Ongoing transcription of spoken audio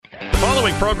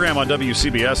following program on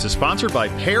WCBS is sponsored by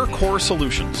Pear Core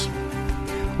Solutions.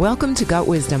 Welcome to Gut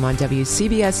Wisdom on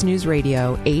WCBS News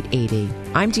Radio 880.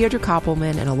 I'm Deirdre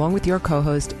Koppelman, and along with your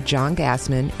co-host, John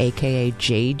Gassman, a.k.a.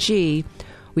 JG,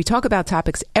 we talk about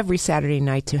topics every Saturday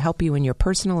night to help you in your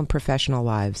personal and professional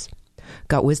lives.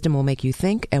 Gut Wisdom will make you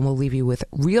think and will leave you with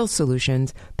real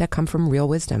solutions that come from real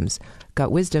wisdoms.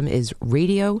 Gut Wisdom is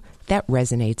radio that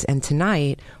resonates. And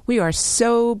tonight, we are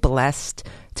so blessed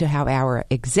to have our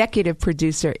executive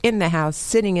producer in the house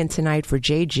sitting in tonight for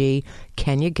JG,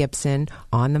 Kenya Gibson,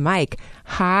 on the mic.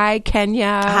 Hi,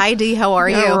 Kenya. Hi, Dee. How are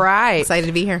you? All right. Excited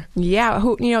to be here. Yeah.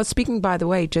 Speaking, by the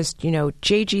way,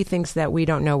 JG thinks that we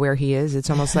don't know where he is. It's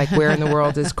almost like where in the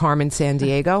world is Carmen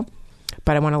Sandiego?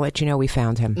 But I want to let you know we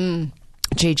found him.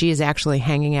 JG is actually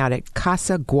hanging out at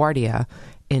Casa Guardia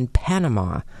in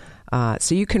Panama.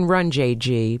 So you can run,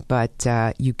 JG, but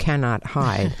you cannot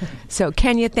hide. So,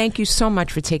 Kenya, thank you so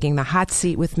much for taking the hot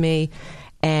seat with me.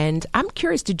 And I'm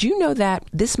curious, did you know that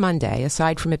this Monday,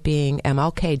 aside from it being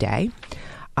MLK Day,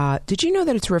 did you know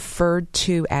that it's referred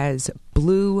to as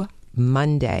Blue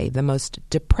Monday, the most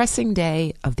depressing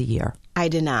day of the year? I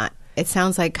did not. It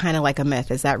sounds kind of like a myth.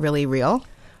 Is that really real?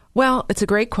 Well, it's a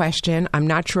great question. I'm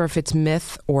not sure if it's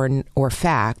myth or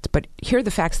fact, but here are the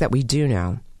facts that we do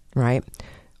know, right?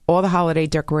 All the holiday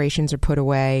decorations are put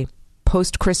away.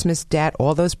 Post-Christmas debt,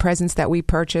 all those presents that we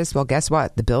purchased, well, guess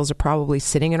what? The bills are probably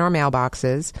sitting in our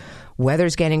mailboxes.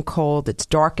 Weather's getting cold. It's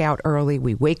dark out early.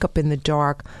 We wake up in the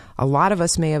dark. A lot of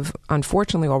us may have,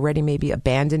 unfortunately, already maybe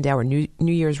abandoned our New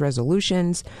Year's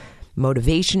resolutions.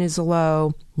 Motivation is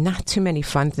low. Not too many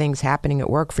fun things happening at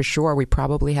work for sure. We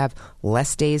probably have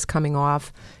less days coming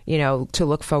off, to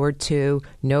look forward to.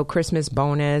 No Christmas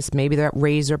bonus, maybe that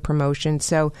raise or promotion.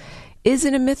 So is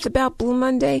it a myth about Blue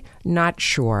Monday? Not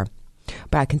sure.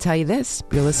 But I can tell you this.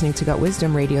 You're listening to Gut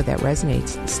Wisdom, radio that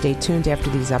resonates. Stay tuned after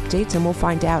these updates and we'll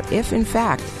find out if, in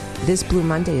fact, this Blue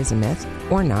Monday is a myth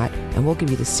or not. And we'll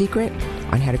give you the secret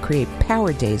on how to create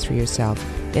power days for yourself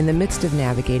in the midst of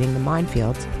navigating the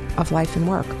minefields of life and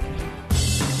work.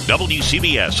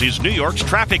 WCBS is New York's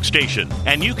traffic station,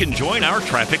 and you can join our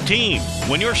traffic team.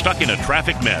 When you're stuck in a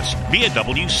traffic mess, be a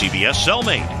WCBS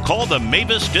cellmate. Call the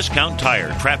Mavis Discount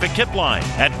Tire traffic tip line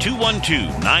at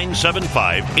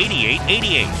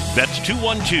 212-975-8888. That's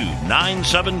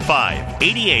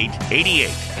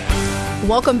 212-975-8888.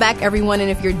 Welcome back, everyone. And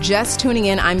if you're just tuning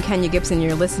in, I'm Kenya Gibson.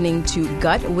 You're listening to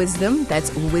Gut Wisdom.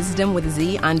 That's Wisdom with a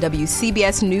Z on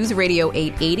WCBS News Radio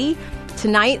 880.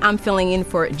 Tonight, I'm filling in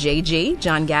for JG,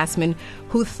 John Gassman,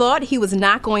 who thought he was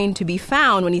not going to be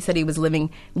found when he said he was leaving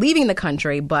the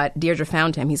country, but Deirdre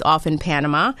found him. He's off in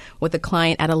Panama with a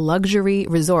client at a luxury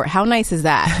resort. How nice is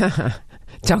that?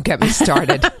 Don't get me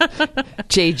started.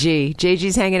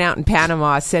 JG's hanging out in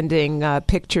Panama, sending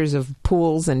pictures of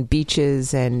pools and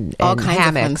beaches and all kinds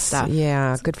hammocks. of fun stuff.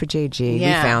 Yeah, good for JG.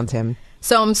 Yeah. We found him.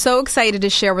 So I'm so excited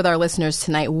to share with our listeners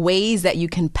tonight ways that you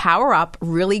can power up,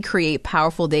 really create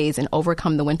powerful days, and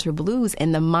overcome the winter blues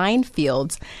and the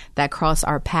minefields that cross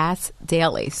our paths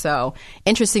daily. So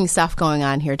interesting stuff going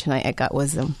on here tonight at Gut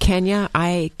Wisdom. Kenya,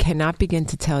 I cannot begin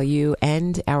to tell you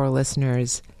and our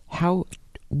listeners how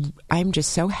I'm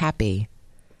just so happy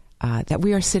that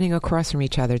we are sitting across from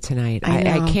each other tonight.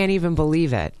 I can't even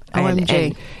believe it.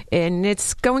 OMG. And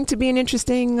it's going to be an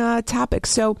interesting topic.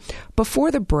 So before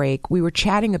the break, we were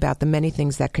chatting about the many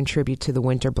things that contribute to the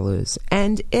winter blues.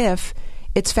 And if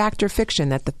it's fact or fiction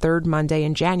that the third Monday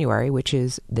in January, which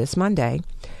is this Monday,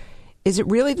 is it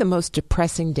really the most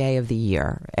depressing day of the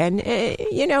year? And,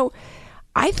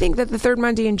 I think that the third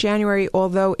Monday in January,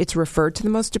 although it's referred to the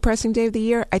most depressing day of the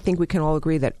year, I think we can all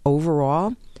agree that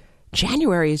overall,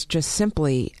 January is just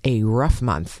simply a rough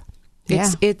month.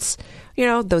 It's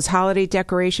those holiday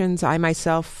decorations. I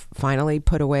myself finally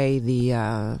put away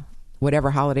the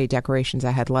whatever holiday decorations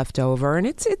I had left over. And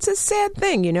it's a sad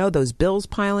thing, those bills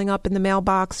piling up in the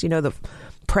mailbox, the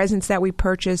presents that we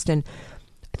purchased. And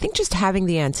I think just having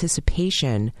the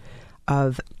anticipation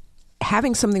of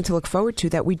having something to look forward to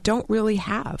that we don't really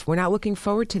have. We're not looking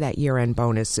forward to that year-end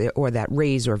bonus or that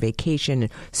raise or vacation,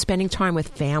 spending time with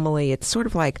family. It's sort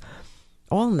of like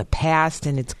all in the past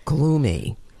and it's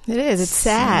gloomy. It is. It's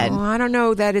sad. So, I don't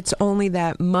know that it's only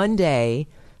that Monday,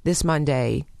 this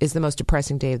Monday, is the most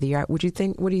depressing day of the year. What do you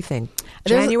think?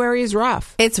 January is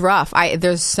rough. It's rough.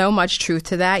 There's so much truth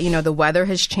to that. The weather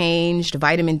has changed.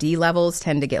 Vitamin D levels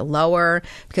tend to get lower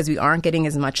because we aren't getting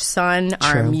as much sun. True.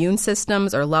 Our immune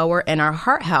systems are lower, and our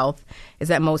heart health is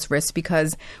at most risk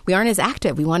because we aren't as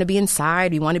active. We want to be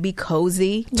inside. We want to be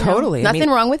cozy. Totally.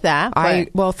 Nothing wrong with that.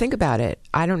 Well, think about it.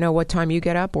 I don't know what time you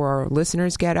get up or our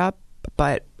listeners get up,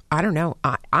 but I don't know.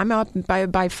 I'm up by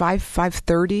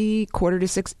 5:30,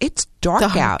 5:45. It's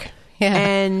dark out. Yeah.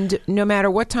 And no matter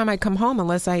what time I come home,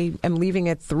 unless I am leaving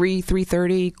at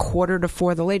 3:30,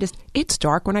 3:45 the latest, it's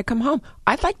dark when I come home.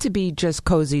 I'd like to be just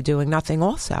cozy doing nothing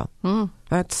also.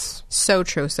 That's so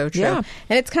true, so true. Yeah.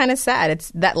 And it's kind of sad.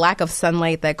 It's that lack of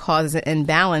sunlight that causes an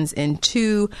imbalance in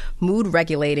two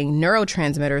mood-regulating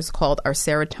neurotransmitters called our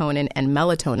serotonin and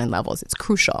melatonin levels. It's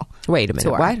crucial. Wait a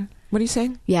minute. What? What are you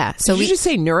saying? Yeah. So Did you just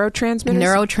say neurotransmitters?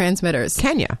 Neurotransmitters.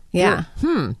 Kenya. Yeah.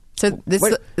 So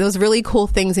those really cool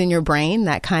things in your brain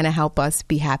that kind of help us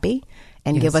be happy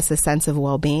and give us a sense of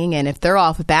well-being. And if they're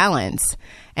off balance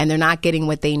and they're not getting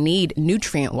what they need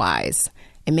nutrient-wise,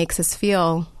 it makes us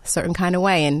feel a certain kind of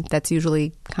way. And that's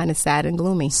usually kind of sad and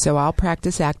gloomy. So I'll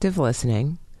practice active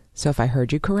listening. So if I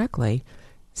heard you correctly,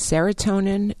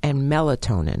 serotonin and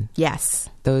melatonin. Yes.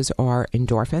 Those are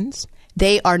endorphins.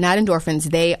 They are not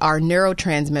endorphins. They are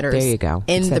neurotransmitters. There you go.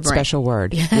 In it's the that brain. Special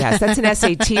word. Yes, that's an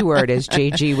SAT word, as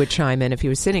JG would chime in if he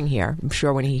was sitting here. I'm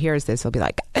sure when he hears this, he'll be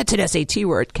like, that's an SAT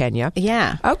word, Kenya.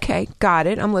 Yeah. Okay, got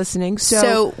it. I'm listening.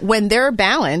 So when they're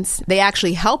balanced, they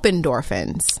actually help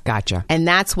endorphins. Gotcha. And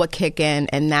that's what kick in,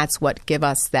 and that's what give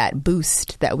us that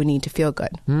boost that we need to feel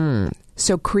good.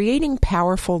 So creating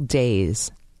powerful days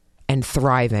and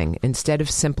thriving instead of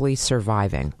simply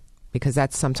surviving, because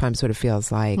that's sometimes what it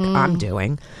feels like I'm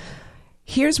doing.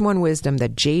 Here's one wisdom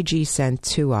that JG sent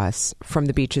to us from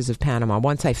the beaches of Panama.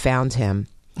 Once I found him,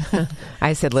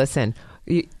 I said, listen,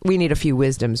 we need a few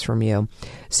wisdoms from you.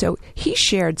 So he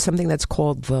shared something that's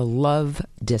called the love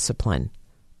discipline,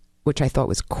 which I thought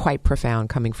was quite profound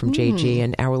coming from JG.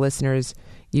 And our listeners,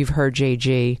 you've heard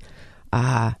JG.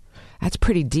 That's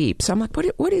pretty deep. So I'm like,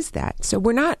 what is that? So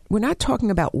we're not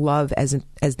talking about love as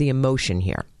the emotion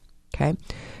here. Okay.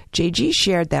 JG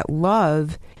shared that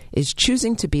love is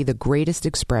choosing to be the greatest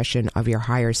expression of your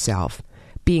higher self.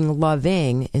 Being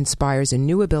loving inspires a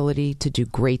new ability to do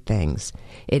great things.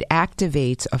 It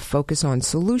activates a focus on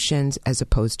solutions as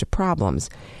opposed to problems.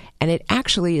 And it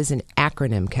actually is an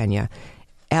acronym, Kenya.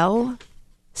 L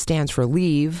stands for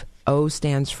leave, O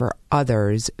stands for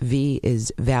others, V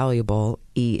is valuable,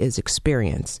 E is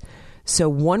experience. So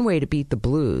one way to beat the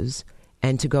blues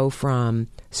and to go from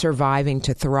surviving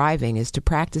to thriving is to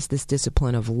practice this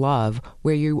discipline of love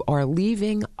where you are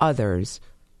leaving others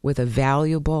with a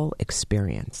valuable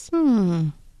experience.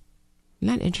 Isn't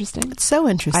that interesting? It's so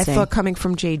interesting. I thought coming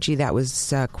from JG that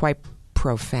was quite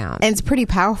profound. And it's pretty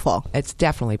powerful. It's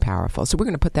definitely powerful. So we're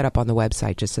going to put that up on the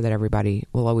website just so that everybody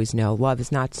will always know love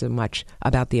is not so much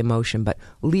about the emotion, but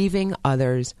leaving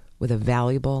others with a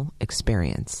valuable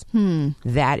experience.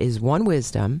 That is one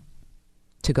wisdom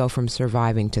to go from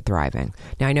surviving to thriving.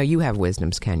 Now, I know you have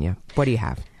wisdoms, Kenya. What do you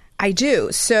have? I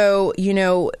do. So,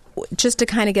 just to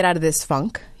kind of get out of this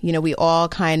funk, we all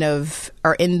kind of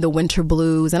are in the winter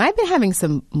blues. And I've been having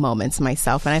some moments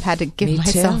myself, and I've had to give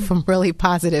myself some really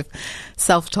positive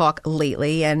self-talk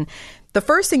lately. And the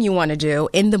first thing you want to do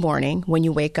in the morning when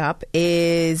you wake up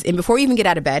is, and before you even get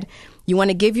out of bed, you want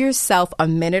to give yourself a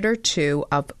minute or two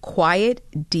of quiet,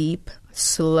 deep,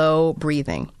 slow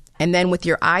breathing. And then with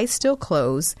your eyes still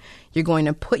closed, you're going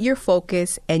to put your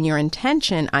focus and your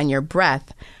intention on your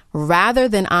breath rather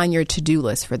than on your to-do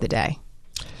list for the day.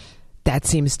 That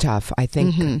seems tough. I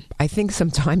think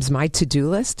sometimes my to-do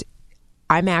list,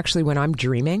 I'm actually, when I'm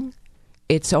dreaming,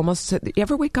 it's almost, you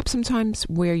ever wake up sometimes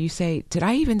where you say, did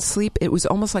I even sleep? It was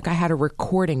almost like I had a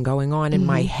recording going on in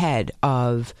my head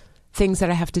of things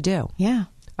that I have to do. Yeah.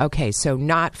 Okay, so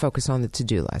not focus on the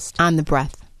to-do list. On the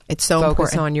breath. It's so important.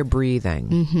 Focus on your breathing.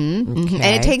 Okay.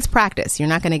 And it takes practice. You're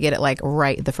not going to get it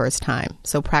right the first time.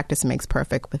 So practice makes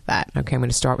perfect with that. Okay, I'm going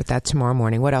to start with that tomorrow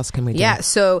morning. What else can we do? Yeah,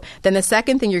 so then the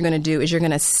second thing you're going to do is you're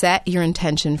going to set your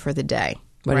intention for the day.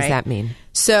 What does that mean?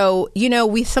 So,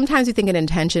 we sometimes we think an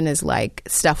intention is like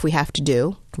stuff we have to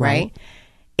do, right?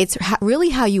 It's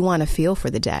really how you want to feel for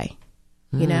the day.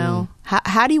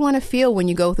 How do you want to feel when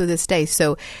you go through this day?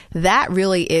 So that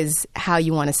really is how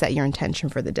you want to set your intention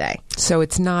for the day. So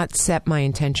it's not set my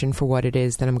intention for what it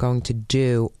is that I'm going to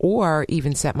do, or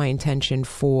even set my intention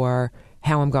for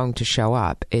how I'm going to show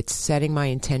up. It's setting my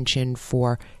intention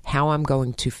for how I'm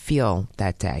going to feel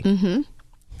that day.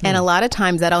 And a lot of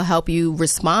times that'll help you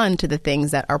respond to the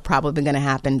things that are probably going to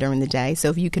happen during the day. So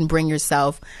if you can bring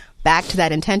yourself back to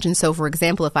that intention. So for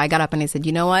example, if I got up and I said,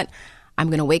 you know what? I'm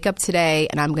going to wake up today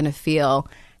and I'm going to feel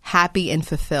happy and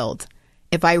fulfilled.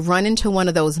 If I run into one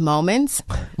of those moments,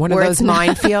 one of those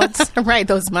minefields, right?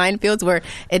 Those minefields where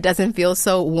it doesn't feel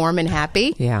so warm and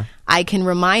happy. Yeah, I can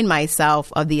remind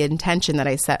myself of the intention that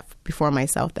I set before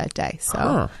myself that day.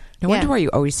 So, no wonder why you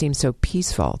always seem so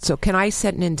peaceful. So, can I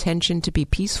set an intention to be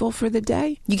peaceful for the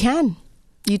day? You can.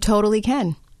 You totally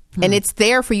can. And it's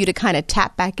there for you to kind of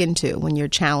tap back into when you're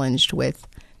challenged with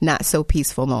not so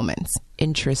peaceful moments.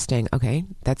 Interesting. Okay.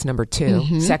 That's number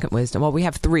 2. Second wisdom. Well, we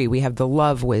have 3. We have the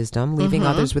love wisdom, leaving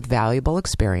others with valuable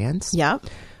experience. Yep.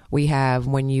 We have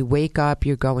when you wake up,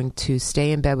 you're going to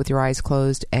stay in bed with your eyes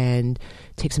closed and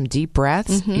take some deep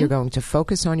breaths. You're going to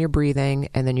focus on your breathing,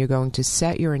 and then you're going to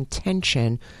set your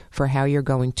intention for how you're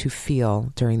going to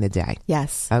feel during the day.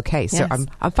 Yes. Okay. So Yes.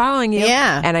 I'm following you.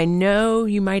 Yeah. And I know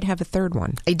you might have a third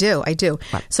one. I do.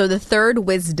 What? So the third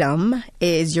wisdom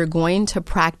is you're going to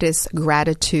practice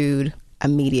gratitude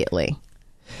immediately.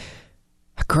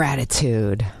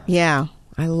 Gratitude. Yeah.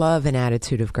 I love an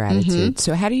attitude of gratitude.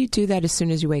 So how do you do that as soon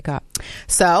as you wake up?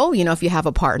 So, if you have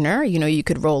a partner, you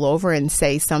could roll over and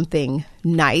say something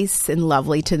nice and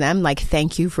lovely to them, like,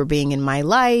 thank you for being in my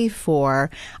life,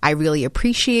 or I really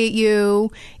appreciate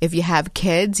you. If you have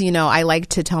kids, I like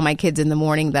to tell my kids in the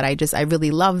morning that I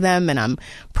really love them and I'm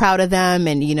proud of them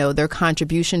and, their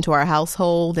contribution to our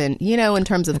household and, in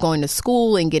terms of going to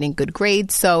school and getting good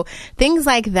grades. So things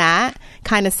like that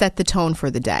kind of set the tone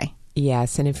for the day.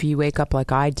 Yes, and if you wake up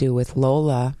like I do with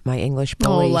Lola, my English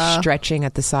bully, Lola. Stretching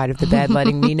at the side of the bed,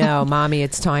 letting me know, Mommy,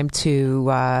 it's time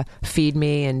to feed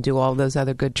me and do all those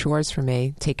other good chores for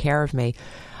me, take care of me.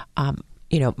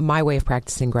 My way of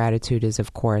practicing gratitude is,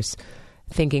 of course,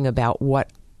 thinking about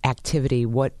what activity,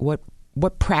 what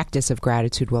practice of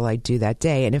gratitude will I do that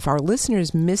day. And if our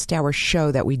listeners missed our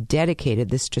show that we dedicated,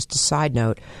 this just a side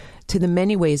note, to the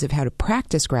many ways of how to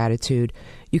practice gratitude,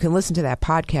 you can listen to that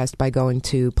podcast by going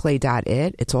to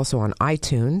play.it. It's also on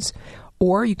iTunes.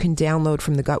 Or you can download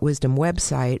from the Gut Wisdom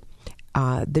website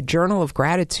the Journal of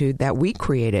Gratitude that we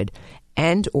created.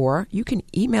 And or you can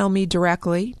email me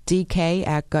directly,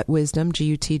 dk@gutwisdom,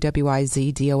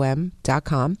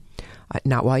 GUTWIZDOM.com.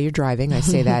 Not while you're driving. I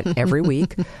say that every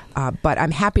week. But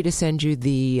I'm happy to send you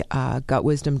the Gut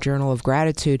Wisdom Journal of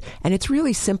Gratitude. And it's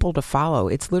really simple to follow.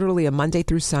 It's literally a Monday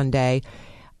through Sunday,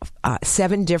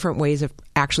 7 different ways of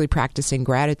actually practicing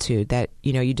gratitude that,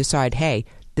 you decide, hey,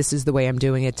 this is the way I'm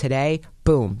doing it today.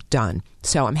 Boom, done.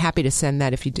 So I'm happy to send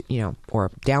that if you, or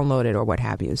download it or what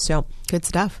have you. So Good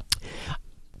stuff.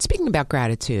 Speaking about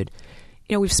gratitude,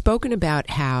 we've spoken about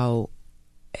how,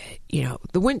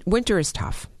 the winter is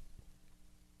tough.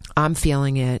 I'm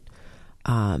feeling it.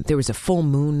 There was a full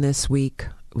moon this week.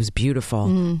 It was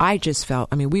beautiful. I just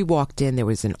felt, we walked in, there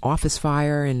was an office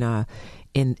fire in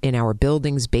our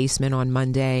building's basement on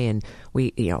Monday, and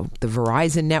the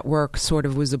Verizon network sort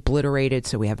of was obliterated,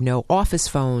 so we have no office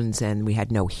phones, and we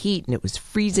had no heat, and it was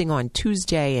freezing on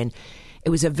Tuesday, and it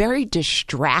was a very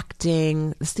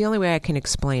distracting, it's the only way I can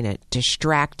explain it,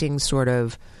 distracting sort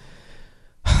of,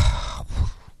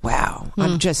 wow,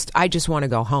 I just want to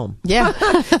go home. Yeah.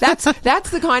 That's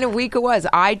the kind of week it was.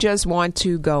 I just want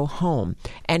to go home.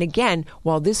 And again,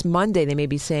 while this Monday they may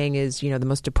be saying is, the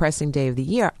most depressing day of the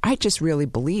year, I just really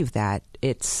believe that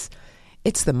it's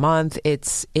the month,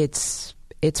 it's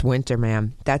winter,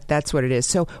 man. That's what it is.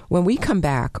 So when we come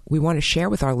back, we want to share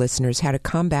with our listeners how to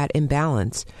combat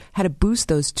imbalance, how to boost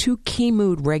those 2 key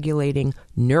mood regulating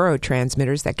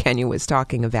neurotransmitters that Kenya was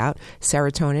talking about,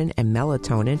 serotonin and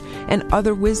melatonin, and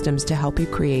other wisdoms to help you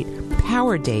create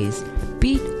power days.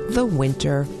 Beat the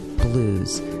winter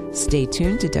blues. Stay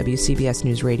tuned to WCBS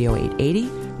News Radio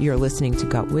 880. You're listening to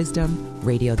Gut Wisdom,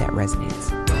 radio that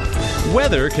resonates.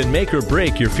 Weather can make or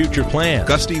break your future plans.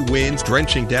 Gusty winds,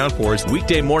 drenching downpours.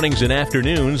 Weekday mornings and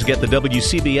afternoons, get the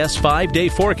WCBS 5-day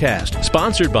forecast,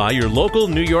 sponsored by your local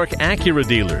New York Acura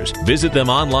dealers. Visit them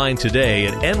online today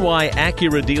at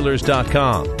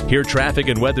nyacuradealers.com. Hear traffic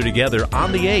and weather together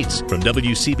on the 8s from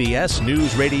WCBS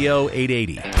News Radio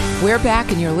 880. We're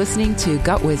back and you're listening to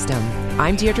Gut Wisdom.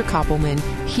 I'm Deirdre Koppelman,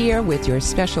 here with your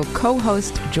special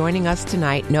co-host joining us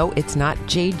tonight. No, it's not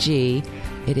JG.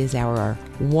 It is our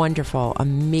wonderful,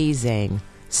 amazing,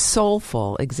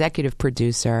 soulful executive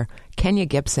producer, Kenya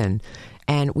Gibson.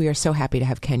 And we are so happy to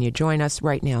have Kenya join us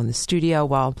right now in the studio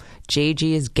while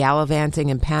JG is gallivanting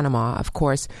in Panama. Of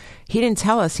course, he didn't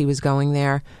tell us he was going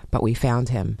there, but we found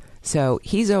him. So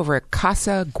he's over at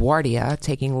Casa Guardia,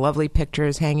 taking lovely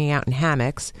pictures, hanging out in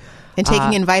hammocks. And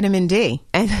taking in vitamin D.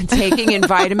 And taking in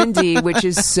vitamin D, which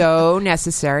is so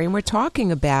necessary. And we're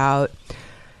talking about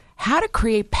how to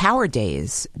create power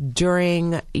days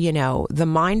during, the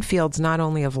minefields not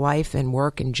only of life and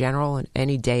work in general and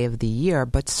any day of the year,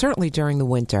 but certainly during the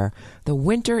winter. The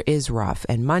winter is rough.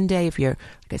 And Monday, if you're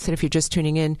just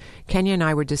tuning in, Kenya and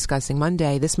I were discussing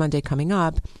this Monday coming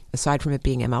up, aside from it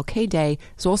being MLK Day,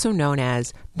 is also known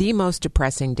as the most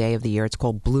depressing day of the year. It's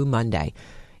called Blue Monday.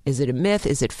 Is it a myth?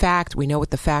 Is it fact? We know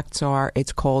what the facts are.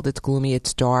 It's cold, it's gloomy,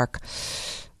 it's dark.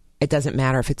 it doesn't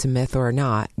matter if it's a myth or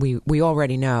not. We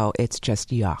already know it's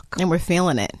just yuck. And we're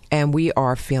feeling it. And we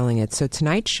are feeling it. So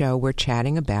tonight's show, we're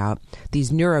chatting about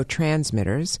these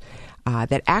neurotransmitters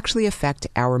that actually affect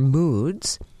our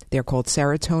moods. They're called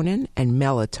serotonin and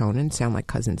melatonin. Sound like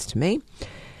cousins to me.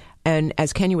 And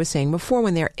as Kenya was saying before,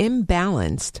 when they're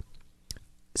imbalanced,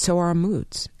 so are our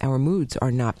moods. Our moods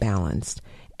are not balanced.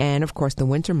 And, of course, the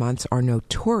winter months are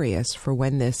notorious for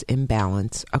when this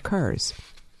imbalance occurs.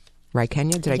 Right,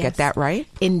 Kenya? Did I get that right?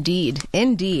 Indeed.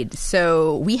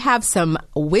 So we have some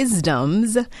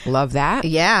wisdoms. Love that.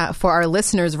 Yeah, for our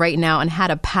listeners right now on how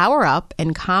to power up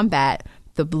and combat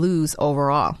the blues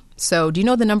overall. So do you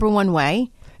know the number one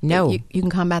way? No. You can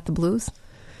combat the blues?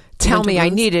 Tell me, I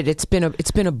need it. It's been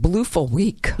a blueful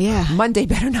week. Yeah. Monday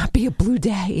better not be a blue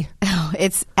day. Oh,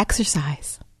 it's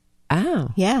exercise. Oh.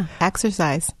 Yeah,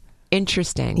 exercise.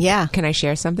 Interesting. Yeah. Can I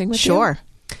share something with you? Sure.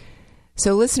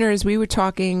 So, listeners, we were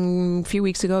talking a few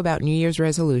weeks ago about New Year's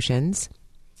resolutions,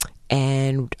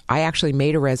 and I actually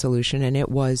made a resolution, and it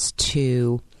was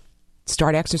to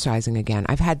start exercising again.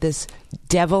 I've had this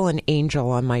devil and angel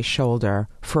on my shoulder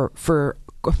for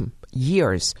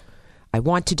years. I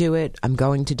want to do it. I'm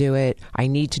going to do it. I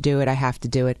need to do it. I have to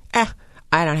do it.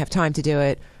 I don't have time to do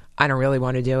it. I don't really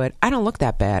want to do it. I don't look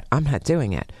that bad. I'm not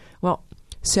doing it. Well,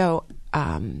 so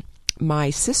my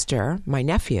sister, my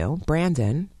nephew,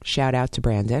 Brandon, shout out to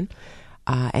Brandon,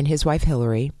 and his wife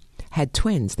Hillary had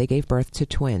twins. They gave birth to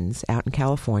twins out in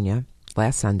California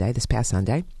this past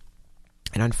Sunday.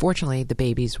 And unfortunately, the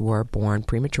babies were born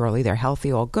prematurely. They're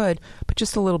healthy, all good, but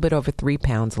just a little bit over 3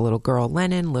 pounds. A little girl,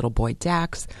 Lennon, little boy,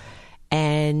 Dax.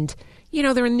 And,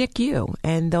 they're in NICU,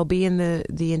 and they'll be in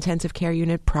the intensive care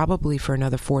unit probably for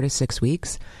another 4 to 6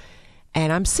 weeks.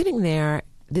 And I'm sitting there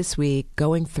this week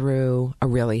going through a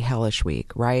really hellish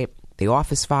week, right? The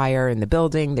office fire in the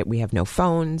building, that we have no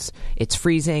phones. It's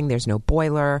freezing. There's no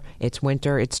boiler. It's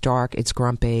winter. It's dark. It's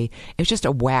grumpy. It was just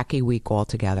a wacky week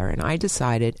altogether. And I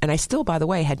decided, and I still, by the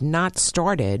way, had not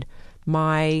started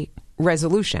my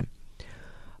resolution.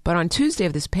 But on Tuesday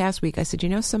of this past week, I said, you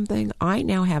know something? I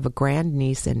now have a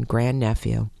grandniece and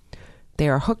grandnephew. They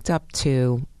are hooked up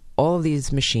to all of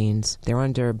these machines. They're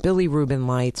under Billy Rubin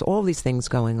lights, all these things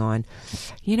going on.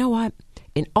 You know what?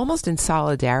 Almost in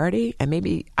solidarity, and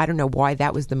maybe, I don't know why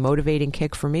that was the motivating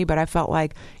kick for me, but I felt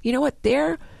like, you know what?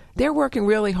 They're working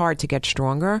really hard to get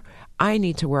stronger. I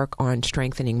need to work on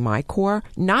strengthening my core,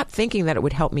 not thinking that it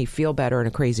would help me feel better in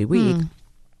a crazy week.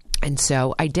 And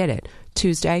so I did it.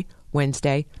 Tuesday,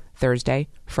 Wednesday, Thursday,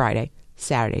 Friday,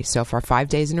 Saturday. So for 5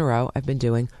 days in a row, I've been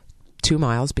doing 2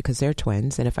 miles because they're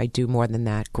twins. And if I do more than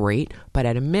that, great. But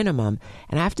at a minimum,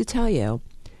 and I have to tell you,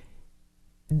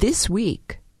 this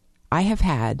week, I have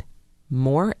had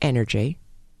more energy.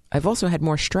 I've also had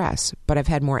more stress, but I've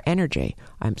had more energy.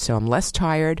 So I'm less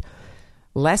tired,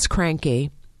 less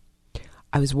cranky.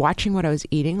 I was watching what I was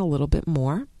eating a little bit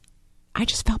more. I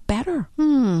just felt better.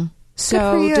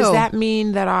 So does that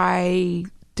mean that I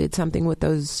did something with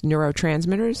those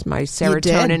neurotransmitters, my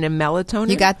serotonin and melatonin?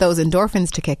 You got those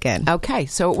endorphins to kick in. Okay,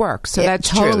 so it works. So that's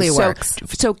totally true. Works.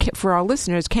 So for our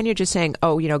listeners, Kenya just saying,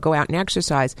 go out and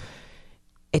exercise.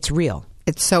 It's real.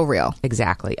 It's so real.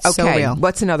 Exactly. Okay. So real.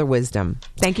 What's another wisdom?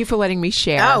 Thank you for letting me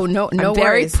share. Oh, no I'm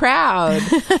very worries. proud.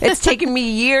 It's taken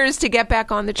me years to get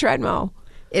back on the treadmill.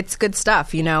 It's good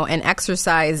stuff, and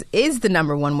exercise is the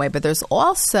number one way, but there's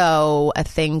also a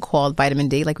thing called vitamin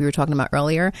D, like we were talking about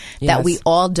earlier, that we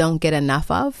all don't get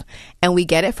enough of. And we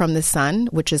get it from the sun,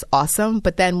 which is awesome.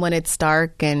 But then when it's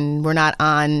dark and we're not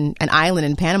on an island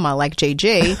in Panama like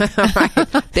JG,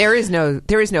 right. There is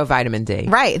no vitamin D.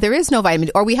 Right. There is no vitamin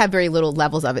D, or we have very little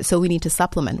levels of it. So we need to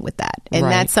supplement with that. And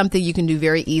that's something you can do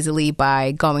very easily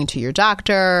by going to your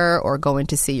doctor or going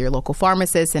to see your local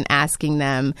pharmacist and asking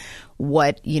them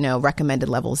what, recommended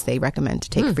levels they recommend to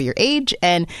take for your age.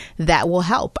 And that will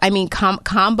help. I mean,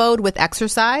 comboed with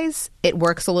exercise, it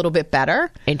works a little bit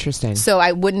better. Interesting. So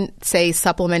I wouldn't say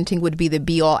supplementing would be the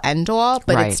be all end all,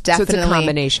 but it's definitely so it's a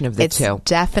combination of the two. It's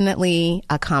definitely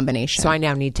a combination. So I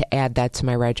now need to add that to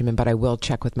my regimen, but I will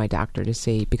check with my doctor to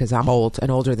see, because I'm old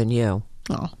and older than you.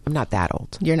 Oh, I'm not that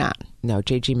old. You're not. No,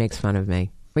 JG makes fun of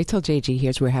me. Wait till JG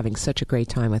hears we're having such a great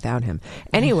time without him.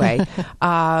 Anyway,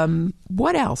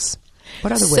 what else?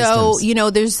 What other wisdoms? So,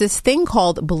 there's this thing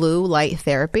called blue light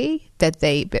therapy that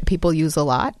people use a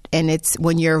lot. And it's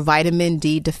when you're vitamin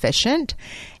D deficient.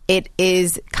 It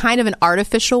is kind of an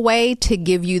artificial way to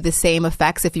give you the same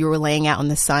effects if you were laying out in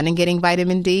the sun and getting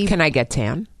vitamin D. Can I get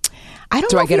tan? I don't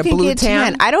Do know I if get you a can blue get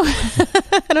tan? I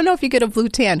don't know if you get a blue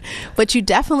tan, but you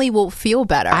definitely will feel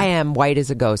better. I am white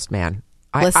as a ghost, man.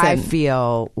 I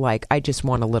feel like I just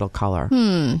want a little color.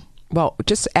 Well,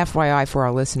 just FYI for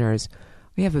our listeners,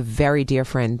 We have a very dear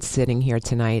friend sitting here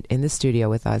tonight in the studio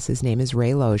with us. His name is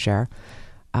Ray Lozier,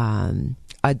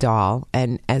 a doll.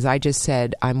 And as I just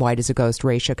said, I'm white as a ghost.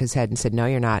 Ray shook his head and said, no,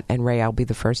 you're not. And Ray, I'll be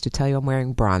the first to tell you I'm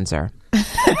wearing bronzer.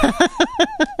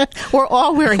 We're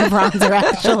all wearing bronzer,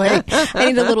 actually. I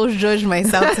need a little zhuzh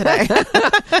myself today.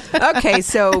 Okay,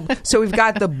 so we've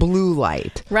got the blue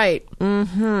light. Right.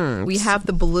 Mm-hmm. We have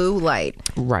the blue light.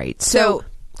 Right. So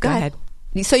go ahead.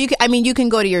 So you can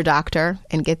go to your doctor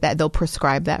and get that. They'll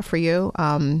prescribe that for you,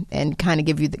 and kind of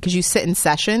give you, because you sit in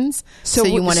sessions, so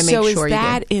you want to make sure you do. So is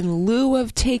that in lieu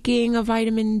of taking a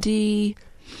vitamin D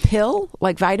pill,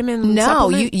 like vitamin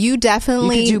supplement? you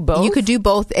definitely, you could do both? You could do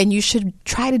both, and you should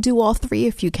try to do all three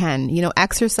if you can.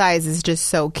 Exercise is just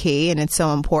so key, and it's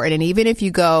so important. And even if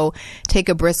you go take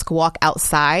a brisk walk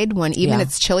outside when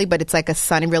it's chilly, but it's like a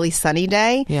really sunny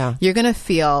day, you're going to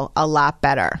feel a lot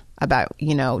better about,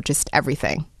 just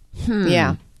everything.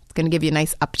 Yeah. It's going to give you a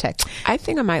nice uptick. I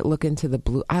think I might look into the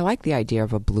blue. I like the idea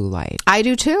of a blue light. I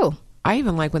do too. I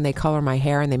even like when they color my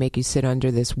hair and they make you sit under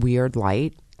this weird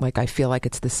light. Like I feel like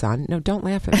it's the sun. No, don't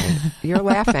laugh at me. You're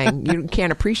laughing. You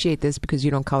can't appreciate this because you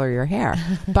don't color your hair.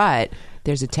 But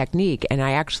there's a technique. And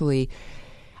I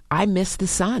miss the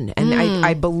sun. And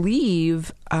I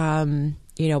believe...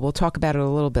 we'll talk about it a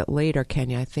little bit later,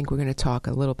 Kenya. I think we're going to talk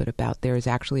a little bit about there is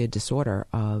actually a disorder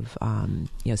of,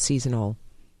 seasonal.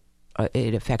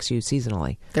 It affects you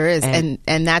seasonally. There is,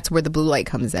 and that's where the blue light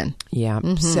comes in. Yeah.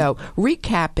 Mm-hmm. So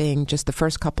recapping just the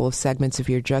first couple of segments, if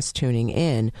you're just tuning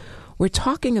in, we're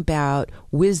talking about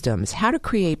wisdoms, how to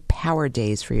create power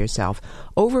days for yourself,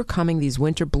 overcoming these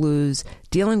winter blues,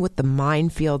 dealing with the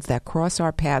minefields that cross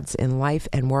our paths in life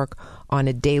and work on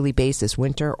a daily basis,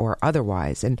 winter or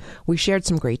otherwise. And we shared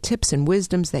some great tips and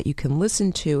wisdoms that you can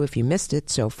listen to if you missed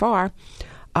it so far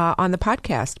on the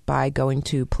podcast by going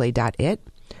to play.it.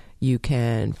 You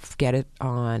can get it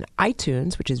on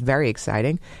iTunes, which is very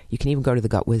exciting. You can even go to the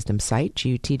Gut Wisdom site,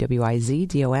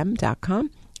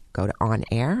 GUTWIZDOM.com. Go to On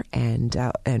Air and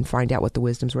find out what the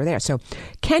wisdoms were there. So,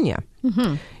 Kenya,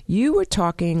 you were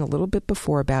talking a little bit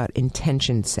before about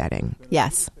intention setting.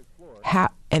 Yes.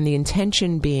 And the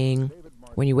intention being,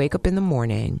 when you wake up in the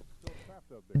morning,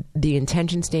 the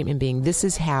intention statement being, this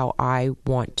is how I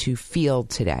want to feel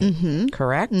today.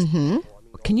 Correct? Mm-hmm.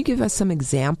 Can you give us some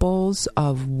examples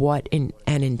of what an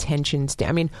intention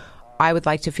statement? I would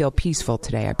like to feel peaceful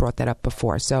today. I brought that up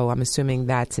before. So I'm assuming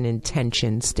that's an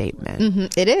intention statement. Mm-hmm.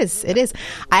 It is.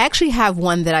 I actually have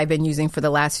one that I've been using for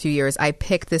the last few years. I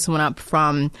picked this one up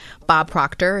from Bob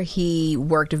Proctor. He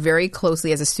worked very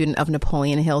closely as a student of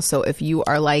Napoleon Hill. So if you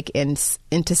are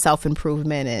into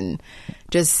self-improvement and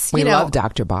just, we love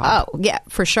Dr. Bob. Oh, yeah,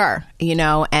 for sure.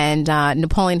 And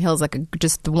Napoleon Hill is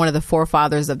just one of the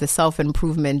forefathers of the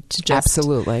self-improvement.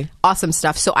 Absolutely. Awesome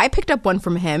stuff. So I picked up one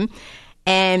from him.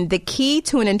 And the key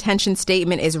to an intention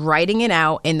statement is writing it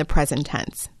out in the present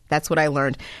tense. That's what I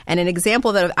learned. And an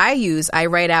example that I use, I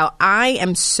write out, I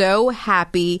am so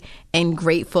happy and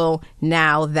grateful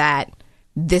now that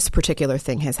this particular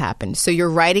thing has happened. So you're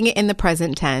writing it in the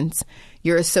present tense.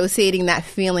 You're associating that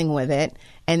feeling with it.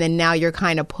 And then now you're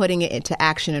kind of putting it into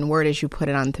action and word as you put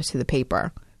it onto the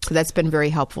paper. So that's been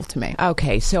very helpful to me.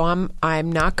 Okay. So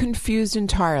I'm not confused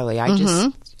entirely.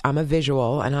 I'm a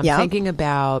visual, and I'm thinking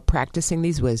about practicing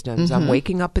these wisdoms. I'm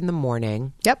waking up in the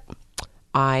morning. Yep.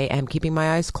 I am keeping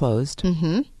my eyes closed.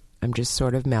 I'm just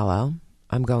sort of mellow.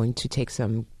 I'm going to take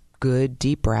some good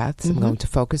deep breaths. I'm going to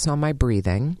focus on my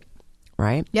breathing,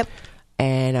 right? Yep.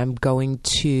 And I'm going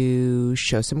to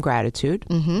show some gratitude.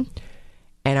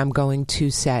 And I'm going to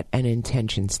set an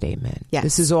intention statement. Yes.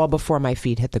 This is all before my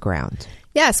feet hit the ground.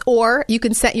 Yes, or you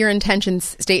can set your intention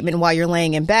statement while you're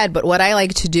laying in bed. But what I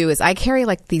like to do is I carry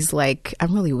these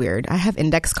I'm really weird. I have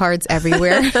index cards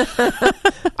everywhere.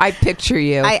 I picture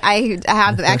you. I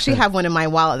actually have one in my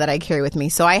wallet that I carry with me.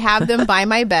 So I have them by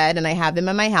my bed and I have them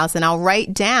in my house, and I'll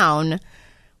write down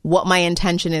what my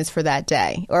intention is for that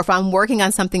day. Or if I'm working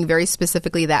on something very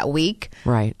specifically that week,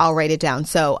 right, I'll write it down.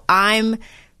 So I'm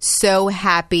so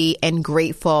happy and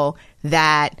grateful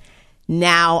that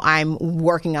now I'm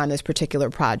working on this particular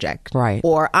project. Right.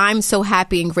 Or I'm so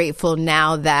happy and grateful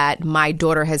now that my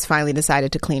daughter has finally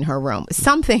decided to clean her room.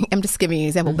 Something, I'm just giving you an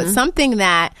example, but something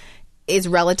that is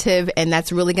relative and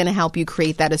that's really going to help you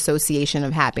create that association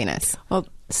of happiness. Well,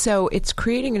 so it's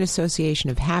creating an association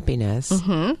of happiness,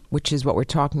 which is what we're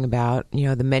talking about,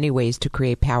 the many ways to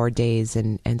create power days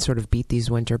and sort of beat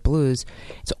these winter blues.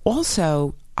 It's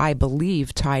also, I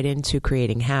believe, tied into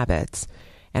creating habits.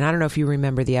 And I don't know if you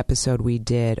remember the episode we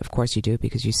did. Of course you do,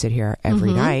 because you sit here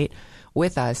every night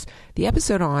with us. The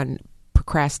episode on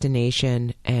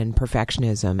procrastination and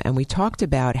perfectionism. And we talked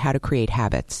about how to create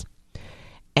habits.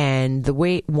 And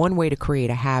one way to create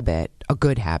a habit, a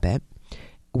good habit,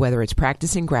 whether it's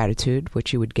practicing gratitude,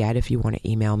 which you would get if you want to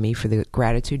email me for the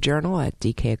gratitude journal at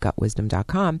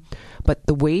dk@gutwisdom.com. But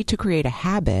the way to create a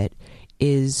habit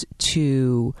is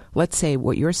to, let's say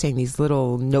what you're saying, these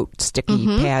little note sticky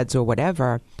pads or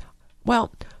whatever.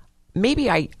 Well, maybe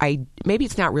maybe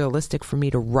it's not realistic for me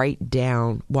to write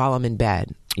down while I'm in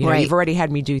bed. You know, you've already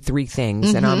had me do 3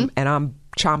 things, and I'm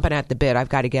chomping at the bit. I've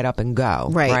got to get up and go.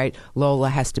 Right. Lola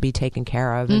has to be taken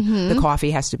care of, and the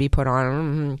coffee has to be put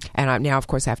on, and now, of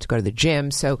course, I have to go to the gym.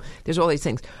 So there's all these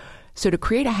things. So to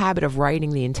create a habit of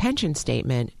writing the intention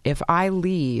statement, if I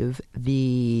leave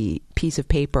the piece of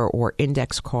paper or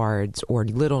index cards or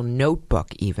little notebook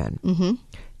even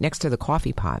next to the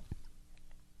coffee pot,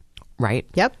 right?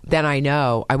 Yep. Then I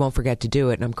know I won't forget to do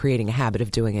it, and I'm creating a habit of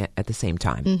doing it at the same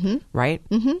time, right?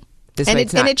 And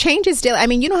it changes daily. I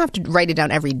mean, you don't have to write it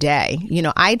down every day. You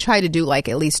know, I try to do like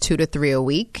at least 2 to 3 a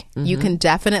week. You can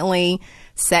definitely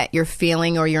set your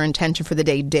feeling or your intention for the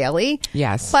day daily.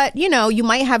 Yes. But, you know, you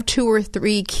might have 2 or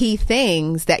 3 key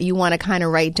things that you want to kind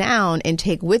of write down and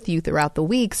take with you throughout the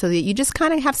week so that you just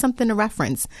kind of have something to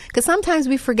reference. Because sometimes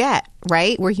we forget,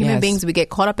 right? We're human beings. We get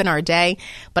caught up in our day.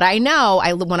 But I know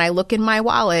when I look in my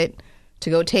wallet to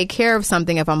go take care of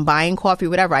something, if I'm buying coffee,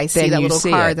 whatever, I see that little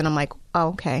card and I'm like, oh,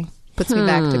 okay. Puts me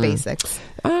back to basics.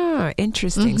 Ah,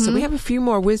 interesting. So we have a few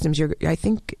more wisdoms. I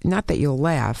think, not that you'll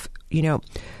laugh, you know,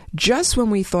 just when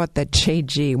we thought that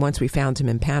JG, once we found him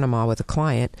in Panama with a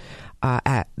client,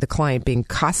 the client being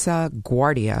Casa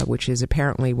Guardia, which is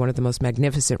apparently one of the most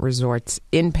magnificent resorts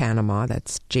in Panama,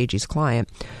 that's JG's client,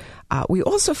 we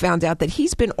also found out that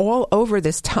he's been all over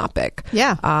this topic.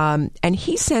 Yeah. And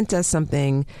he sent us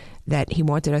something that he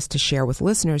wanted us to share with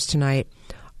listeners tonight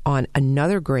on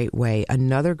another great way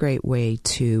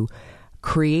to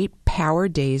create power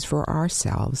days for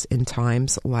ourselves in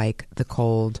times like the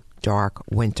cold, dark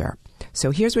winter. So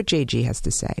here's what JG has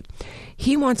to say.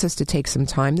 He wants us to take some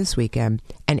time this weekend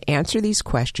and answer these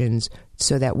questions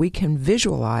so that we can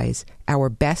visualize our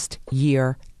best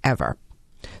year ever.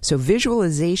 So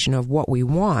visualization of what we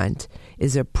want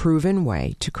is a proven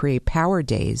way to create power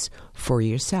days for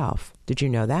yourself. Did you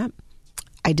know that?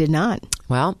 I did not.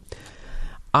 Well,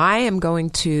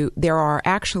 there are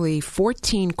actually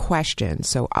 14 questions,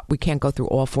 so we can't go through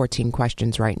all 14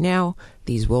 questions right now.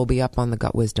 These will be up on the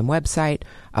Gut Wisdom website.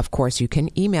 Of course, you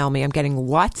can email me. I'm getting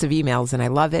lots of emails, and I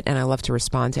love it, and I love to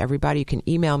respond to everybody. You can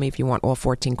email me if you want all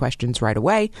 14 questions right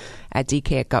away at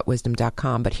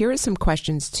dk@gutwisdom.com. But here are some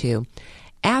questions to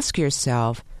ask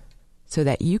yourself so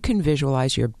that you can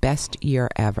visualize your best year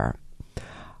ever.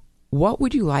 What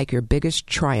would you like your biggest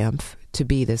triumph to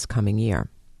be this coming year?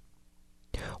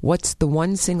 What's the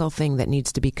one single thing that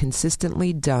needs to be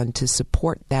consistently done to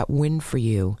support that win for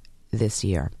you this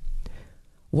year?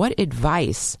 What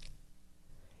advice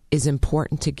is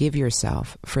important to give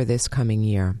yourself for this coming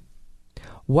year?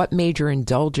 What major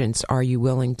indulgence are you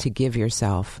willing to give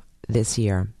yourself this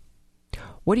year?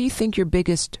 What do you think your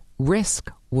biggest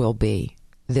risk will be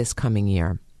this coming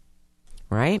year?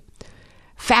 Right?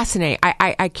 Fascinating.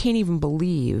 I can't even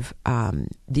believe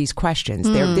these questions.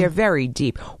 They're very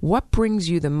deep. What brings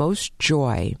you the most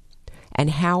joy, and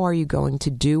how are you going to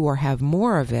do or have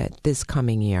more of it this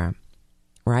coming year?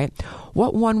 Right?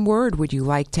 What one word would you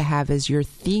like to have as your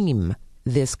theme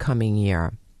this coming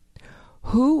year?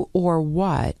 Who or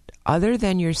what, other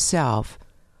than yourself,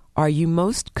 are you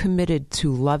most committed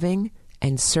to loving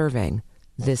and serving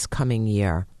this coming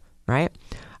year? Right?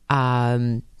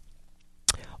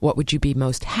 What would you be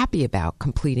most happy about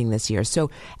completing this year?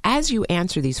 So as you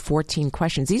answer these 14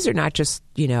 questions, these are not just,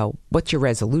 what's your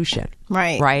resolution?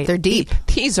 Right. They're deep.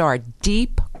 These are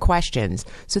deep questions.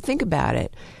 So think about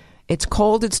it. It's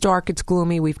cold, it's dark, it's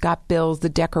gloomy, we've got bills, the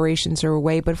decorations are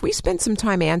away. But if we spend some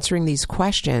time answering these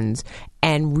questions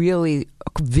and really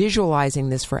visualizing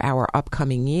this for our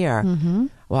upcoming year,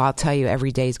 well, I'll tell you,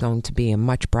 every day is going to be a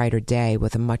much brighter day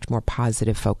with a much more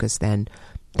positive focus than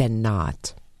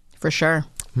not. For sure.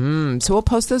 So we'll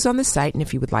post those on the site, and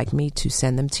if you would like me to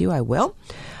send them to you, I will.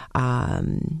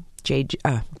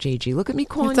 JG, look at me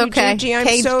calling you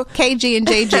JG. KG and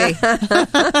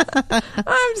JG.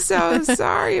 I'm so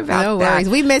sorry about that. No worries.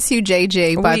 We miss you,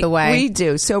 JG, by the way. We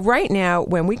do. So right now,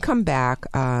 when we come back,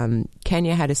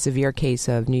 Kenya had a severe case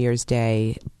of New Year's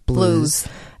Day blues.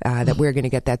 That we're going to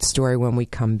get that story when we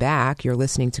come back. You're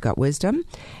listening to Gut Wisdom.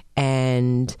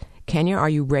 And Kenya, are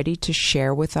you ready to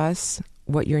share with us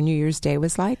what your New Year's Day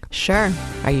was like? Sure.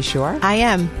 Are you sure? I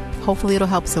am. Hopefully it'll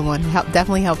help someone.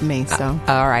 Definitely help me. So.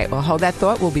 All right. Well, hold that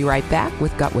thought. We'll be right back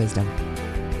with Gut Wisdom.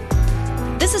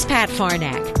 This This is Pat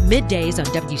Farnack. Middays on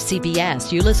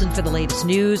WCBS. You listen for the latest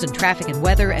news and traffic and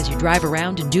weather as you drive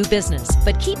around and do business.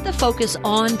 But keep the focus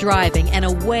on driving and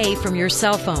away from your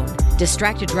cell phone.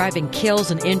 Distracted driving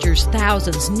kills and injures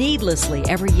thousands needlessly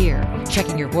every year.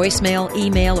 Checking your voicemail,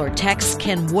 email, or texts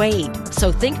can wait.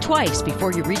 So think twice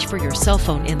before you reach for your cell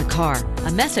phone in the car.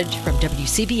 A message from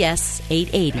WCBS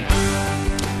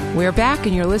 880. We're back,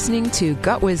 and you're listening to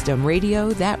Gut Wisdom Radio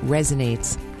that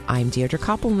resonates. I'm Deirdre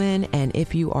Koppelman, and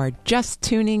if you are just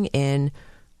tuning in,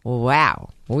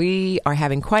 wow, we are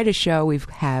having quite a show. We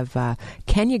have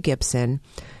Kenya Gibson.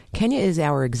 Kenya is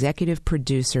our executive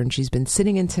producer, and she's been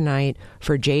sitting in tonight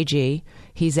for JG.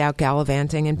 He's out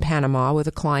gallivanting in Panama with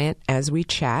a client as we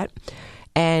chat.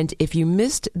 And if you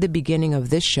missed the beginning of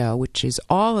this show, which is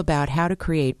all about how to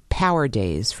create power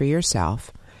days for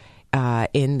yourself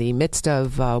in the midst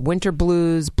of winter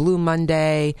blues, Blue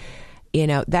Monday,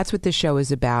 that's what this show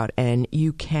is about. And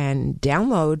you can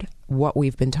download what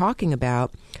we've been talking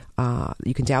about.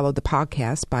 You can download the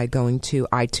podcast by going to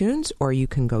iTunes, or you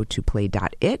can go to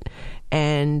play.it.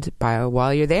 And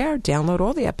while you're there, download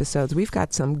all the episodes. We've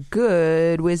got some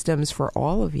good wisdoms for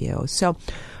all of you. So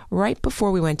right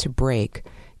before we went to break,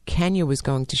 Kenya was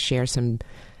going to share some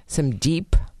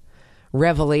deep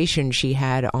revelation she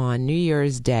had on New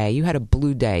Year's Day. You had a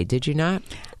blue day, did you not?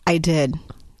 I did.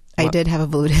 I did have a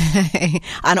blue day.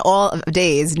 On all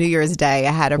days, New Year's Day,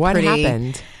 I had What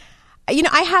happened?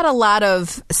 I had a lot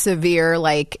of severe,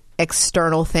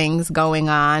 external things going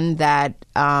on that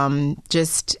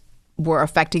just were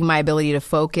affecting my ability to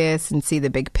focus and see the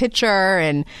big picture.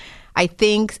 And I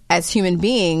think as human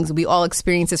beings, we all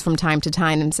experience this from time to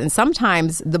time. And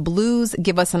sometimes the blues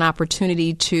give us an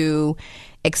opportunity to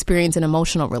experience an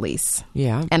emotional release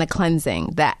and a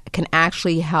cleansing that can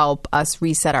actually help us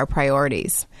reset our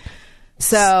priorities.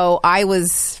 So I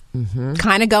was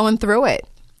kind of going through it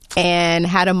and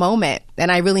had a moment,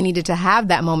 and I really needed to have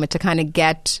that moment to kind of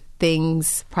get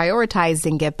things prioritized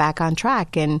and get back on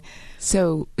track. And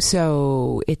so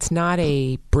it's not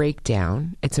a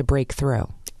breakdown, it's a breakthrough.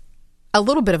 A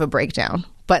little bit of a breakdown,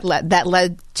 but that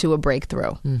led to a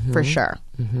breakthrough for sure.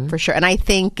 For sure. And I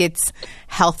think it's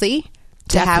healthy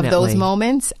to have those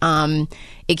moments.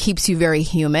 It keeps you very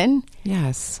human.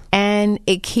 Yes. And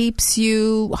it keeps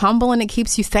you humble, and it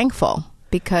keeps you thankful,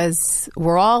 because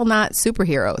we're all not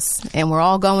superheroes, and we're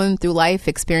all going through life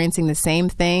experiencing the same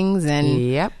things. And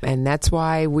yep. And that's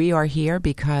why we are here,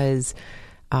 because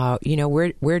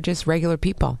we're just regular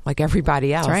people like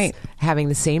everybody else. That's right. Having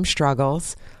the same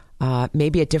struggles,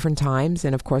 maybe at different times.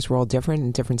 And of course, we're all different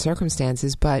in different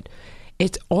circumstances, but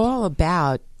it's all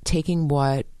about taking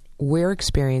what we're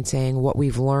experiencing, what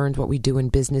we've learned, what we do in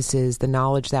businesses, the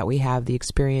knowledge that we have, the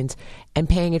experience, and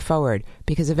paying it forward.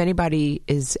 Because if anybody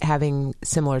is having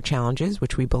similar challenges,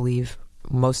 which we believe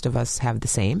most of us have the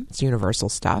same, it's universal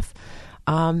stuff,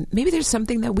 maybe there's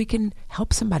something that we can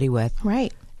help somebody with.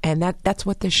 Right. And that's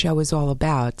what this show is all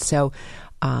about. So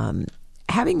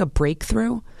having a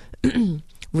breakthrough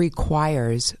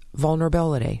requires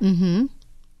vulnerability. Mm-hmm.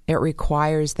 It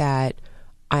requires that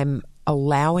I'm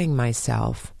allowing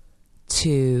myself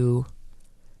to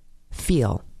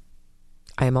feel.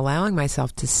 I am allowing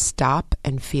myself to stop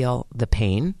and feel the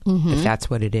pain, if that's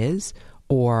what it is,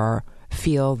 or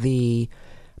feel the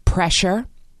pressure,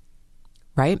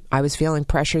 right? I was feeling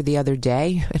pressure the other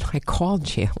day, and I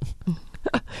called you,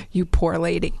 you poor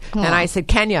lady. Aww. And I said,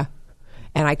 Kenya,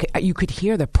 and you could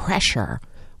hear the pressure.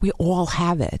 We all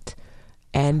have it.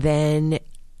 And then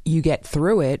you get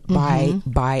through it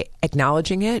by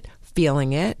acknowledging it,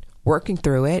 feeling it, working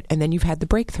through it, and then you've had the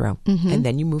breakthrough. And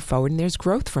then you move forward, and there's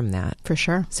growth from that. For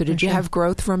sure. So did you have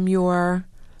growth from your...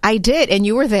 I did, and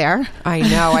you were there. I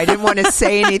know. I didn't want to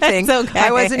say anything. It's okay.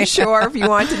 I wasn't sure if you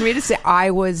wanted me to say I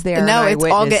was there. No, and it's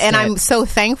all good. And I'm so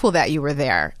thankful that you were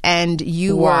there. And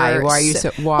you why? were... Why are you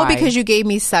so... Why? Well, because you gave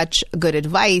me such good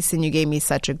advice, and you gave me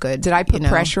such a good... Did I put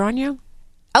pressure on you?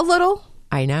 A little.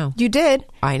 I know. You did.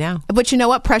 I know. But you know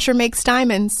what? Pressure makes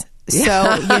diamonds. So,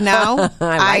 I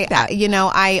like that.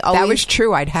 I always... That was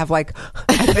true. I'd have I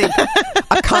think,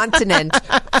 a continent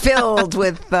filled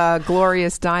with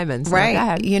glorious diamonds.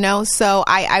 Right. So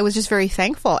I was just very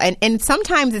thankful. And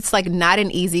sometimes it's not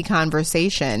an easy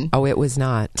conversation. Oh, it was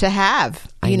not. To have,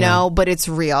 you know, but it's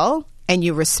real. And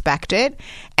you respect it,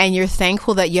 and you're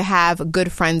thankful that you have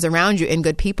good friends around you and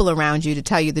good people around you to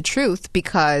tell you the truth,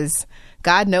 because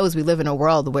God knows we live in a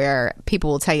world where people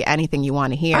will tell you anything you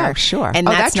want to hear. Oh, sure. And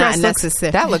that's not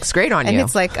necessary. That looks great on you. And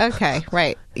it's okay,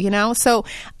 right. So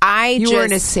you were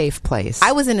in a safe place.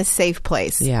 I was in a safe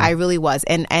place. Yeah. I really was.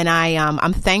 And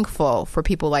I'm thankful for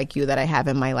people like you that I have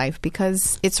in my life,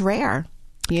 because it's rare.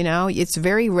 It's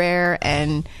very rare,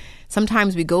 and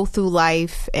sometimes we go through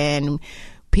life and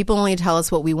people only tell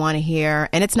us what we want to hear,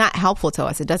 and it's not helpful to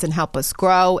us. It doesn't help us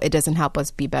grow. It doesn't help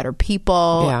us be better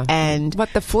people. Yeah. And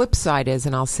what the flip side is,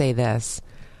 and I'll say this,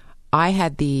 I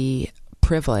had the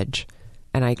privilege,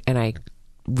 and I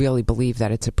really believe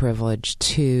that it's a privilege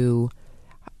to,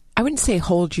 I wouldn't say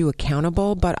hold you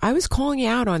accountable, but I was calling you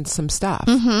out on some stuff.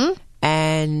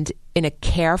 And in a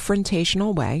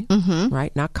carefrontational way,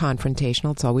 right? Not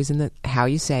confrontational. It's always in the how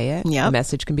you say it. Yep. The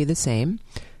message can be the same.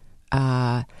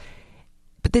 But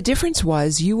the difference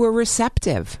was you were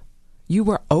receptive. You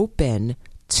were open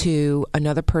to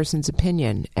another person's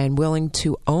opinion and willing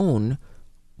to own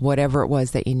whatever it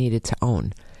was that you needed to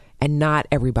own. And not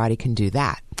everybody can do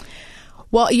that.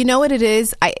 Well, you know what it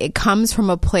is? It comes from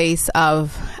a place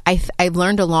of, I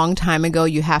learned a long time ago,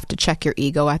 you have to check your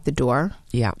ego at the door.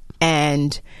 Yeah.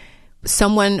 And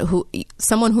someone who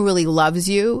really loves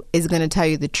you is going to tell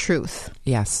you the truth.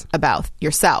 Yes. About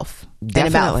yourself. Definitely.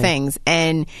 And about things.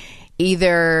 And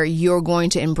either you're going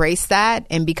to embrace that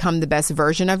and become the best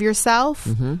version of yourself,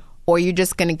 or you're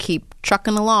just going to keep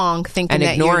trucking along thinking and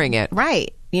that ignoring it.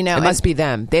 Right. You know, it must be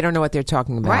them. They don't know what they're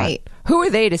talking about. Right. Who are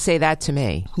they to say that to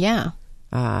me? Yeah.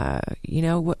 You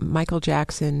know what, Michael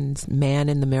Jackson's "Man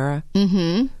in the Mirror"?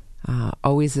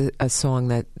 Always a song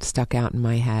that stuck out in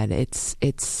my head. It's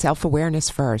self-awareness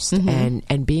first,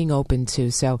 and being open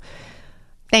to. So,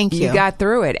 thank you. You got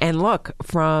through it, and look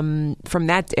from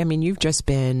that. I mean, you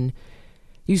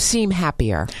seem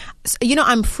happier. You know,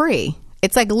 I'm free.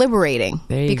 It's like liberating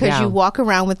because you walk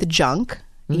around with the junk.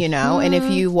 You know, and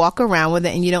if you walk around with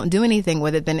it and you don't do anything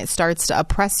with it, then it starts to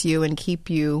oppress you and keep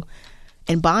you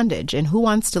in bondage. And who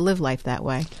wants to live life that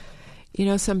way? You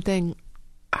know something?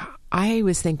 I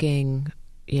was thinking,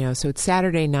 you know, so it's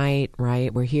Saturday night,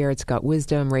 right? We're here. It's Got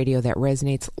Wisdom, radio that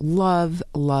resonates. Love,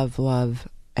 love, love,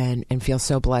 and feel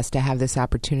so blessed to have this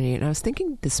opportunity. And I was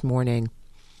thinking this morning,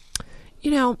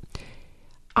 you know,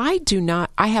 I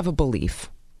have a belief,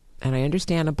 and I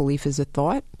understand a belief is a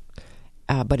thought.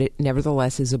 But it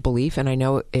nevertheless is a belief, and I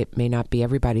know it may not be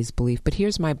everybody's belief, but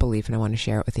here's my belief, and I want to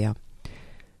share it with you.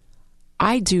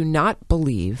 I do not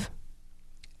believe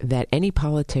that any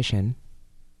politician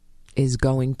is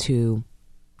going to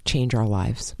change our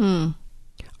lives.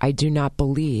 I do not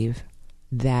believe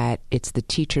that it's the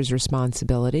teacher's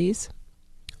responsibility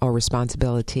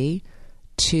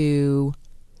to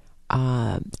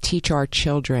teach our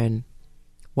children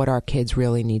what our kids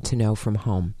really need to know from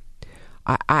home.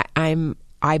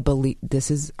 I believe this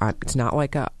is, it's not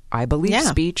like I believe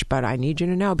speech, but I need you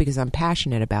to know because I'm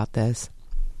passionate about this.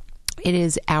 It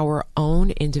is our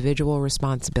own individual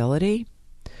responsibility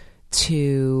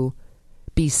to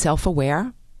be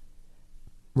self-aware,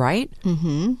 right?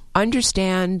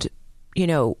 Understand, you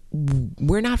know,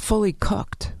 we're not fully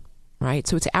cooked, right?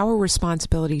 So it's our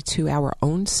responsibility to our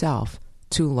own self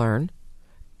to learn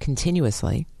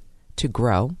continuously, to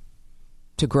grow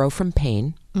from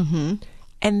pain,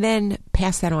 and then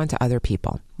pass that on to other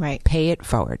people. Right. Pay it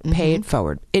forward. Pay it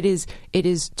forward. It is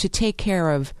to take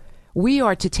care of. We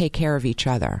are to take care of each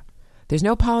other. There's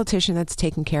no politician that's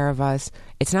taking care of us.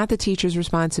 It's not the teacher's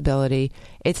responsibility.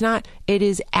 It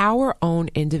is our own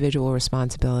individual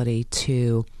responsibility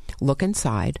to look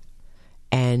inside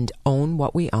and own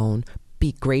what we own.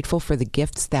 Be grateful for the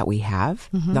gifts that we have.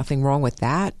 Nothing wrong with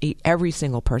that. Every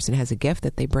single person has a gift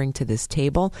that they bring to this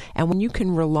table. And when you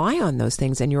can rely on those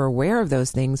things and you're aware of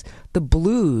those things, the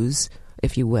blues,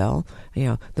 if you will, you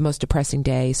know, the most depressing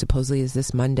day supposedly is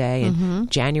this Monday, and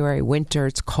January, winter,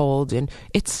 it's cold, and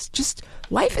it's just,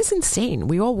 life is insane.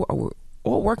 We're all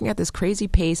working at this crazy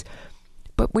pace.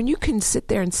 But when you can sit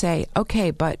there and say, okay,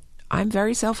 but I'm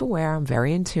very self-aware, I'm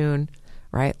very in tune,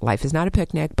 right? Life is not a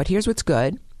picnic, but here's what's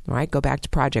good. All right, go back to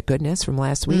Project Goodness from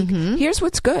last week. Here's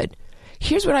what's good.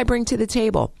 Here's what I bring to the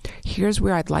table. Here's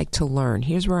where I'd like to learn.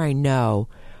 Here's where I know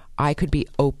I could be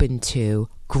open to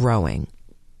growing.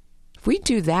 If we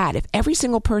do that, if every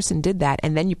single person did that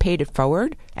and then you paid it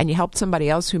forward and you helped somebody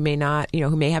else who may not, you know,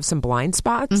 who may have some blind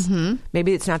spots,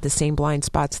 maybe it's not the same blind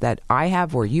spots that I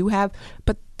have or you have,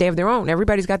 but they have their own.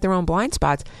 Everybody's got their own blind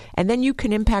spots. And then you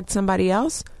can impact somebody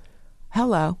else.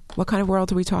 Hello. What kind of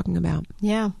world are we talking about?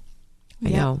 Yeah. I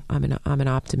know I'm an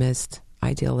optimist,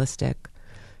 idealistic,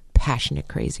 passionate,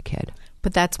 crazy kid.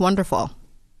 But that's wonderful.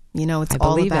 You know, it's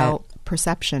all about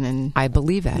perception, and I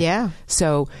believe it. Yeah.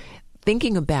 So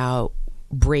thinking about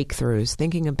breakthroughs,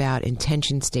 thinking about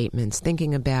intention statements,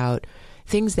 thinking about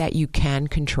things that you can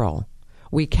control.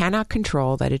 We cannot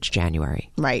control that it's January.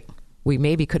 Right. We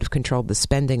maybe could have controlled the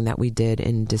spending that we did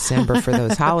in December for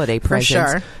those holiday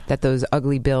presents, sure. that those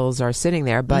ugly bills are sitting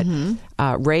there. But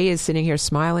Ray is sitting here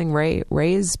smiling.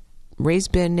 Ray's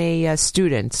been a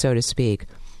student, so to speak.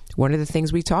 one of the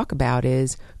things we talk about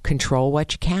is control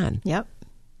what you can. Yep.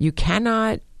 We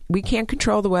can't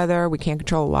control the weather. We can't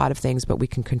control a lot of things, but we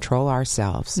can control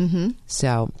ourselves. Mm-hmm.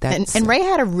 So that's... And Ray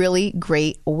had a really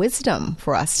great wisdom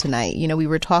for us tonight. We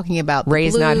were talking about the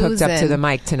Ray's blues not hooked up to the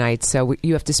mic tonight, so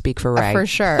you have to speak for Ray. For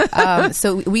sure.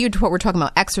 So we're talking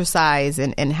about exercise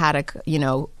and how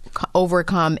to,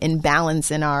 overcome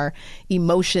imbalance in our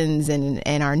emotions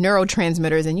and our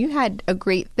neurotransmitters. And you had a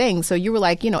great thing. So you were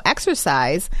like,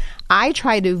 exercise. I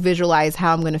try to visualize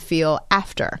how I'm going to feel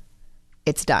after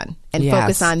it's done and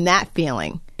focus on that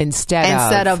feeling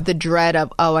instead of the dread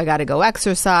of, I got to go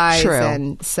exercise. True.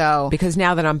 And so because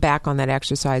now that I'm back on that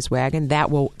exercise wagon, that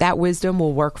wisdom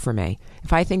will work for me.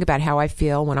 If I think about how I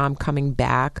feel when I'm coming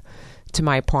back to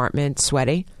my apartment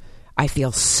sweaty, I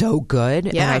feel so good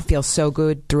and I feel so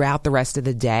good throughout the rest of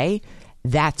the day.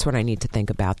 That's what I need to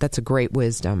think about. That's a great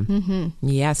wisdom. Mm-hmm.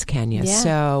 Yes, Kenya. Yeah.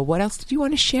 So what else did you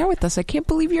want to share with us? I can't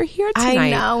believe you're here tonight.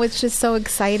 I know. It's just so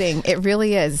exciting. It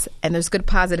really is. And there's good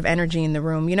positive energy in the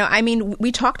room. We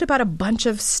talked about a bunch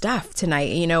of stuff tonight.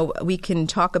 We can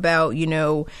talk about,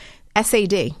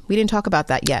 SAD. We didn't talk about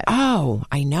that yet. Oh,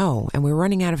 I know. And we're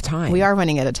running out of time. We are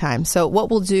running out of time. So what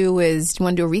we'll do is, do you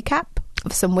want to do a recap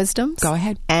of some wisdoms? Go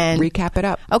ahead and recap it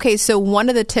up. Okay, so one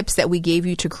of the tips that we gave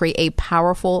you to create a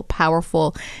powerful,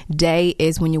 powerful day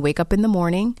is when you wake up in the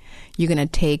morning, you're going to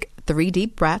take 3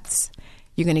 deep breaths.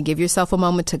 You're going to give yourself a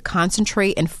moment to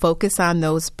concentrate and focus on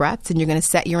those breaths, and you're going to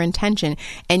set your intention.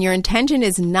 And your intention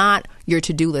is not your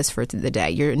to-do list for the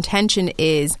day. Your intention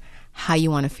is how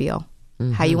you want to feel.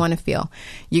 Mm-hmm. How you want to feel.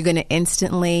 You're going to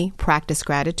instantly practice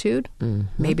gratitude. Mm-hmm.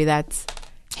 Maybe that's,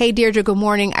 hey, Deirdre, good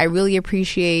morning. I really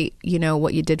appreciate,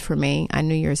 what you did for me on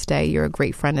New Year's Day. You're a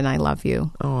great friend and I love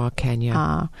you. Oh,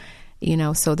 Kenya.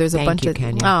 So there's a bunch of,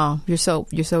 Kenya. Oh, you're so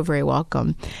very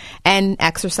welcome. And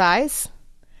exercise,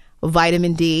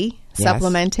 vitamin D,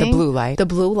 supplementing. The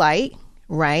blue light.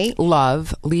 Right.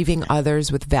 Love, leaving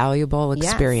others with valuable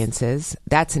experiences. Yes.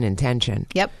 That's an intention.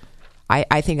 Yep.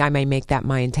 I think I may make that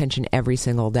my intention every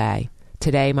single day.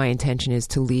 Today, my intention is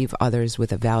to leave others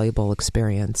with a valuable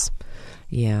experience.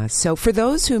 Yeah. So for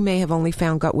those who may have only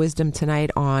found Gut Wisdom tonight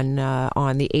on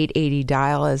the 880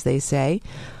 dial, as they say,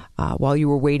 while you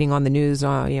were waiting on the news,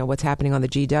 what's happening on the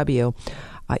GW,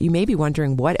 you may be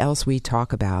wondering what else we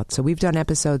talk about. So we've done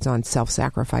episodes on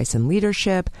self-sacrifice and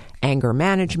leadership, anger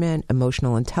management,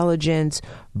 emotional intelligence,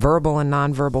 verbal and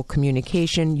nonverbal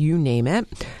communication, you name it.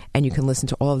 And you can listen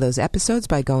to all of those episodes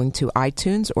by going to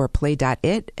iTunes or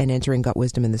play.it and entering Gut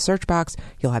Wisdom in the search box.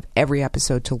 You'll have every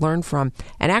episode to learn from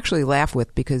and actually laugh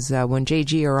with, because when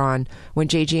JG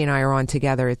and I are on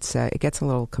together, it gets a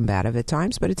little combative at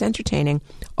times, but it's entertaining.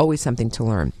 Always something to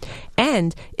learn.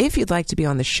 And if you'd like to be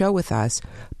on the show with us,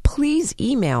 please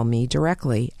email me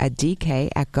directly at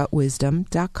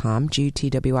dk@gutwisdom.com,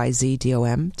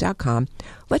 GUTWIZDOM.com.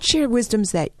 Let's share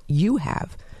wisdoms that you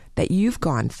have, that you've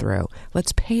gone through.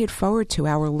 Let's pay it forward to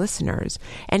our listeners.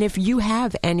 And if you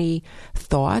have any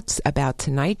thoughts about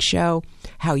tonight's show,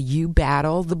 how you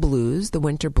battle the blues, the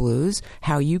winter blues,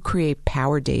 how you create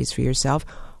power days for yourself,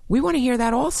 we want to hear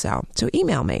that also. So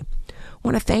email me. I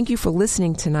want to thank you for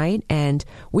listening tonight, and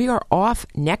we are off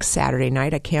next Saturday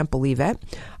night. I can't believe it.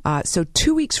 So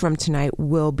 2 weeks from tonight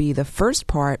will be the first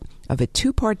part of a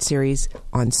 2-part series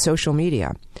on social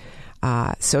media.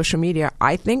 Social media,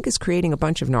 I think, is creating a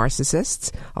bunch of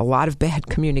narcissists, a lot of bad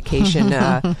communication,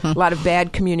 a lot of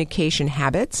bad communication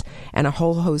habits, and a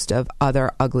whole host of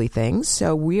other ugly things.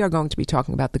 So we are going to be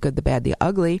talking about the good, the bad, the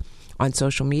ugly on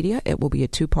social media. It will be a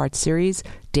 2-part series.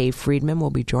 Dave Friedman will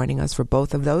be joining us for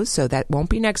both of those. So that won't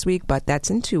be next week, but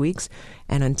that's in 2 weeks.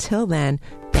 And until then,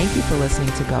 thank you for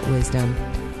listening to Gut Wisdom.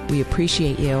 We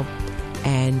appreciate you,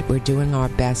 and we're doing our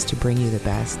best to bring you the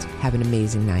best. Have an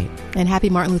amazing night. And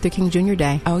happy Martin Luther King Jr.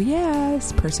 Day. Oh,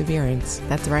 yes. Perseverance.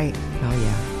 That's right. Oh,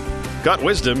 yeah. Gut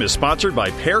Wisdom is sponsored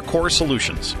by Pear Core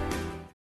Solutions.